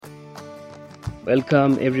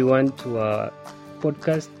Welcome everyone to our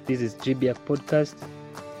podcast. This is GBIAC Podcast.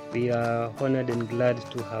 We are honored and glad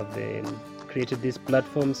to have created this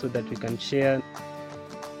platform so that we can share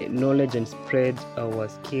knowledge and spread our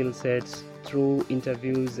skill sets through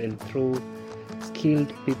interviews and through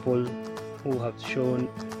skilled people who have shown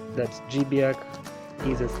that GBIAC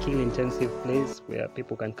is a skill-intensive place where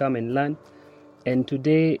people can come and learn. And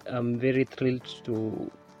today I'm very thrilled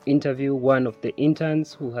to interview one of the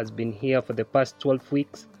interns who has been here for the past 12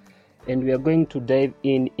 weeks, and we are going to dive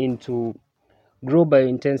into grow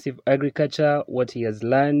biointensive agriculture, what he has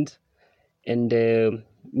learned, and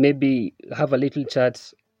maybe have a little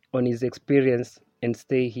chat on his experience and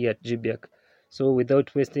stay here at GBIAC. So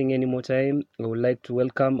without wasting any more time, I would like to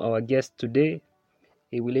welcome our guest today.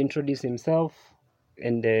 He will introduce himself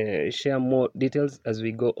and share more details as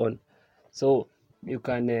we go on. So you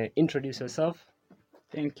can introduce yourself.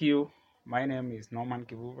 Thank you. My name is Norman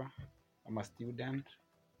Kivuva. I'm a student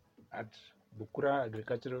at Bukura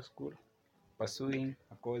Agricultural School, pursuing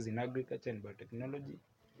a course in agriculture and biotechnology.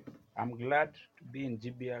 I'm glad to be in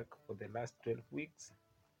GBIAC for the last 12 weeks.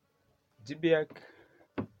 GBIAC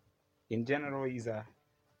in general is an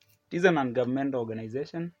non-governmental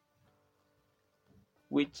organization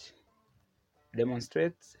which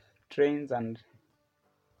demonstrates, trains, and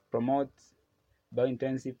promotes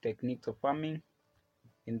biointensive techniques of farming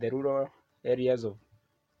in the rural areas of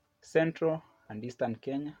central and eastern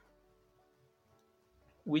Kenya,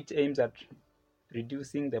 which aims at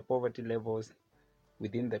reducing the poverty levels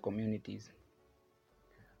within the communities.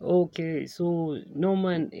 Okay, so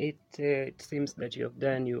Norman, it seems that you have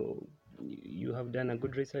done a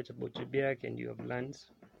good research about GBIAC and you have learned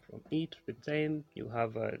from it with time. You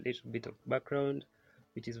have a little bit of background,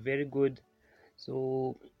 which is very good.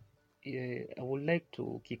 So I would like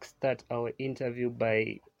to kickstart our interview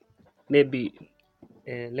by maybe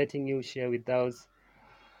letting you share with us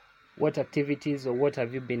what activities or what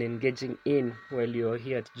have you been engaging in while you're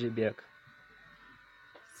here at GBIAC?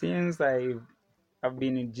 Since I've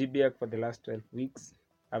been in GBIAC for the last 12 weeks,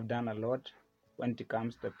 I've done a lot when it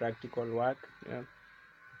comes to practical work. Yeah.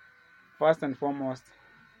 First and foremost,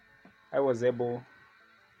 I was able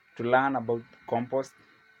to learn about compost,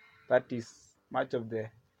 that is much of the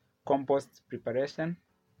compost preparation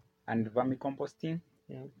and vermicomposting.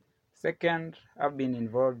 Yeah. Second, I've been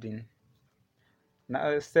involved in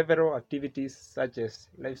several activities such as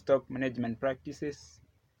livestock management practices,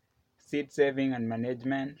 seed saving and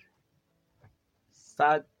management,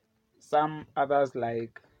 some others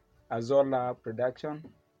like azolla production,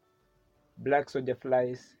 black soldier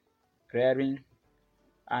flies rearing,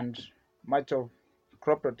 and much of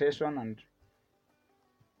crop rotation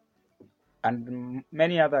and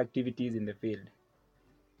many other activities in the field.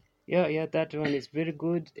 Yeah, that one is very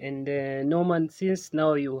good. And Norman, since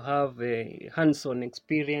now you have a hands-on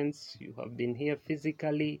experience, you have been here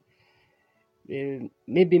physically,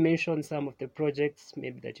 maybe mention some of the projects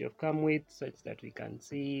maybe that you have come with, such that we can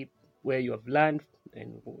see where you have learned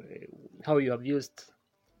and how you have used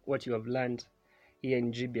what you have learned here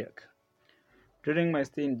in GBIAC. During my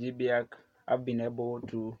stay in GBIAC, I've been able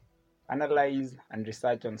to analyze and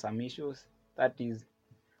research on some issues, that is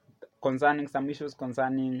concerning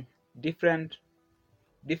different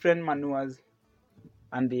manures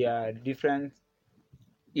and their different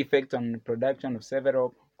effects on production of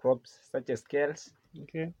several crops such as kales,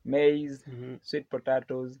 Okay. maize, sweet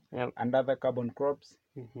potatoes, Yep. and other carbon crops.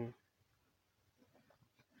 Mm-hmm.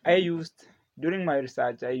 During my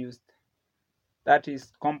research, I used, that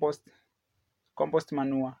is compost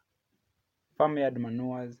manure, farmyard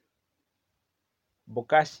manures,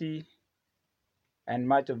 bokashi, and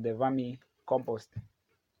much of the vermicompost.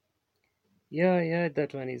 Yeah,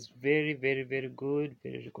 that one is very, very, very good,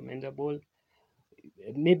 very recommendable.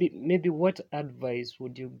 Maybe what advice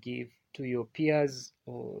would you give to your peers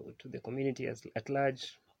or to the community at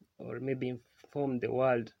large, or maybe inform the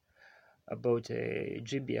world about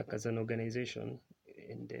GBIAC as an organization?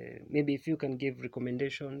 And maybe if you can give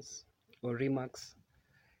recommendations or remarks,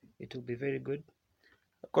 it will be very good.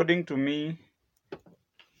 According to me,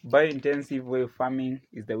 biointensive way of farming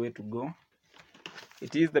is the way to go.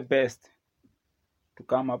 It is the best to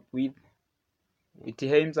come up with. It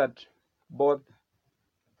aims at both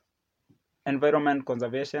environment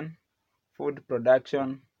conservation, food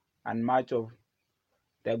production, and much of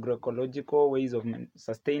the agroecological ways of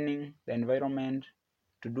sustaining the environment,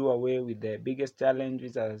 to do away with the biggest challenge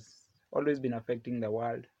which has always been affecting the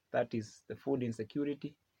world, that is the food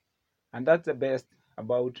insecurity. And that's the best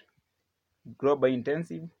about grow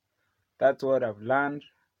biointensive. That's what I've learned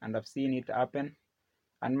and I've seen it happen.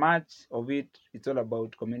 And much of it, it's all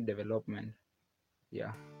about community development.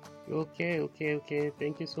 Yeah. Okay.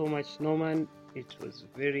 Thank you so much, Norman. It was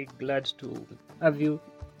very glad to have you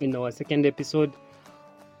in our second episode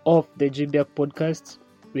of the GBA podcast.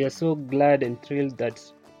 We are so glad and thrilled that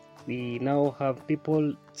we now have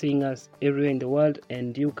people seeing us everywhere in the world,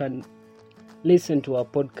 and you can listen to our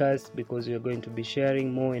podcast because we are going to be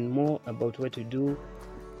sharing more and more about what we do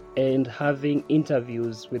and having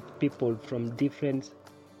interviews with people from different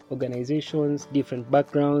organizations, different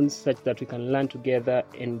backgrounds, such that we can learn together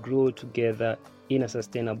and grow together in a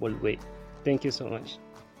sustainable way. Thank you so much.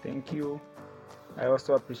 Thank you. I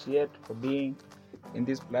also appreciate for being in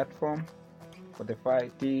this platform. For the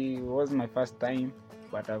fight, it was my first time,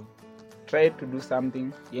 but I've tried to do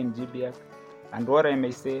something here in GBAC. And what I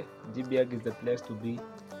may say, GBAC is the place to be.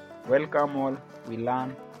 Welcome all. We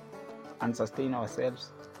learn and sustain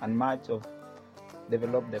ourselves and much of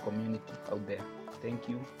develop the community out there. Thank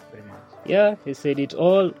you very much. Yeah, he said it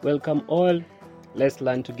all. Welcome all. Let's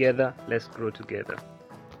learn together. Let's grow together.